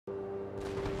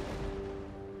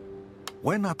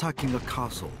When attacking a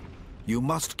castle, you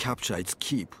must capture its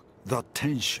keep, the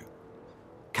Tenshu.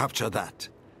 Capture that,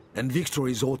 and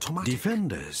victory is automatic.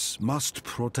 Defenders must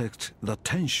protect the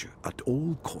Tenshu at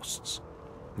all costs.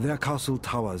 Their castle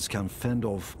towers can fend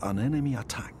off an enemy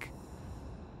attack.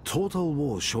 Total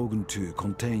War Shogun 2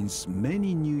 contains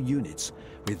many new units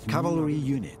with cavalry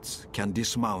units can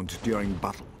dismount during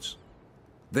battles.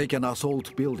 They can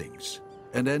assault buildings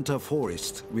and enter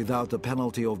forests without the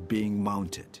penalty of being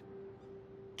mounted.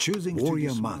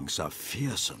 Warrior monks are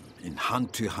fearsome in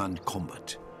hand-to-hand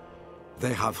combat.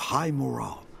 They have high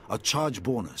morale, a charge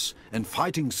bonus, and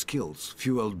fighting skills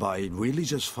fueled by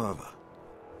religious fervor.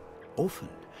 Often,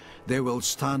 they will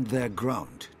stand their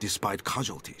ground despite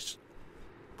casualties.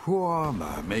 Poor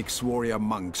armor makes warrior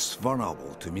monks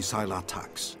vulnerable to missile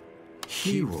attacks.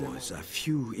 Heroes are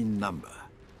few in number,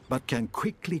 but can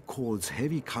quickly cause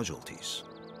heavy casualties.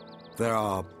 There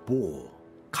are Bo,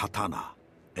 Katana,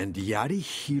 and Yari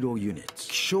hero units.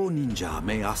 Kisho ninja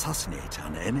may assassinate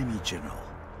an enemy general.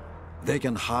 They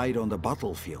can hide on the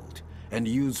battlefield and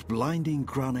use blinding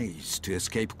grenades to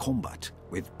escape combat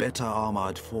with better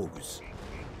armored foes.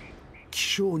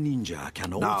 Kisho ninja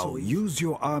can also use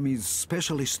your army's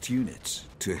specialist units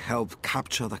to help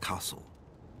capture the castle.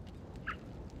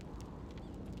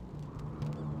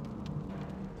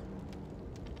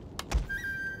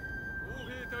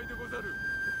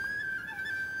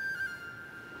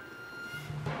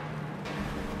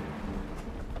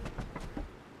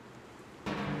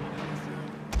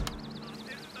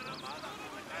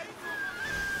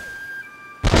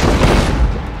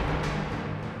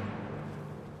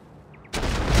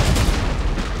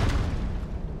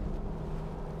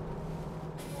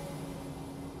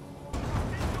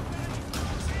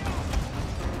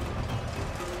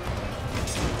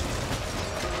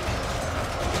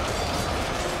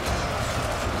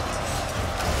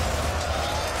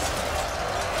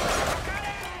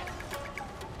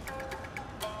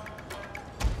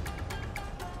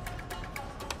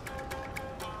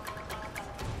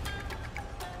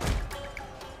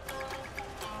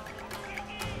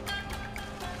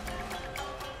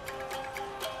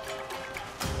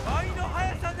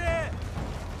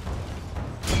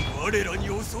我らに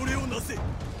恐れをなせ。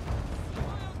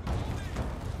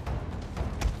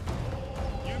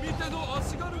弓手の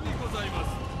足軽にございます。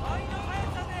倍の速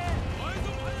さで。倍の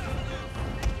速さで。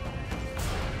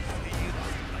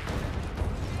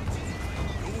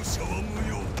容赦は無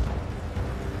用。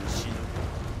死ぬ。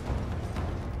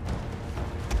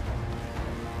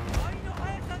倍の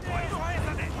速さで。倍の速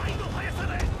さで。倍の速さ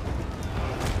で。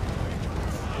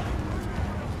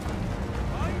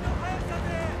倍の速さ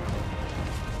で。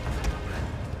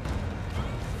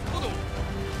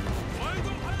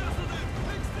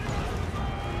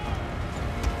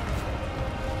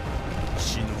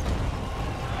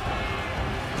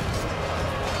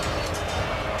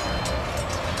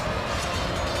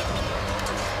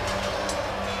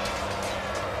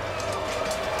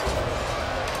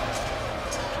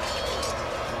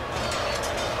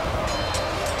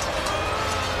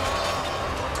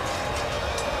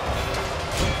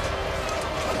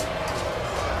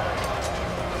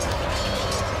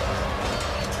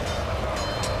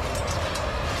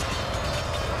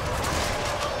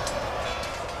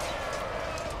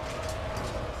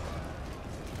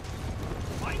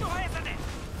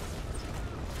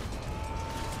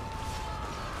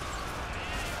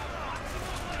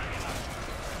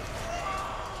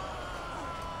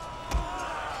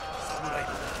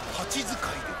地使いでござ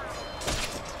る。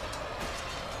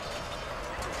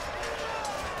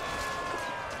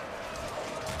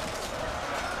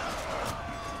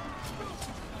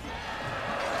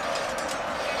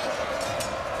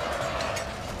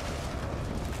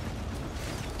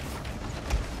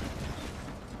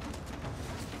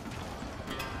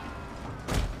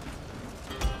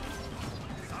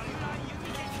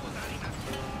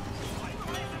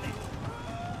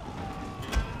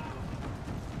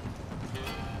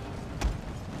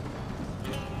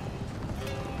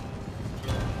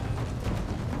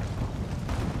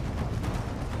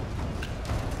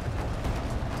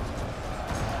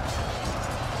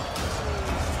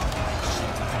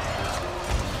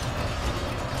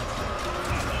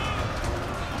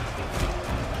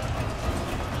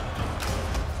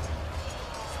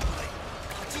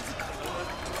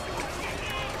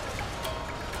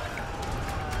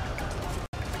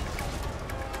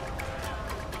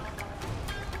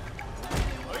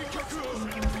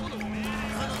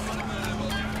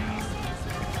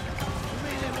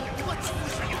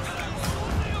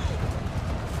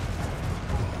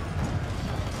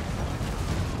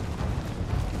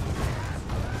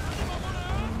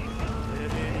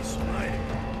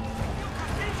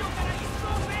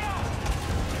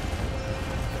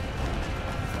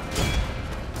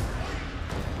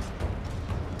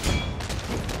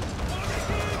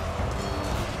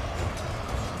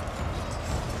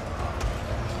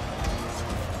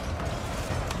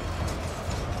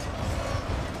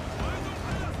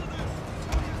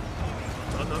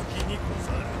先にご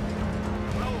ざる。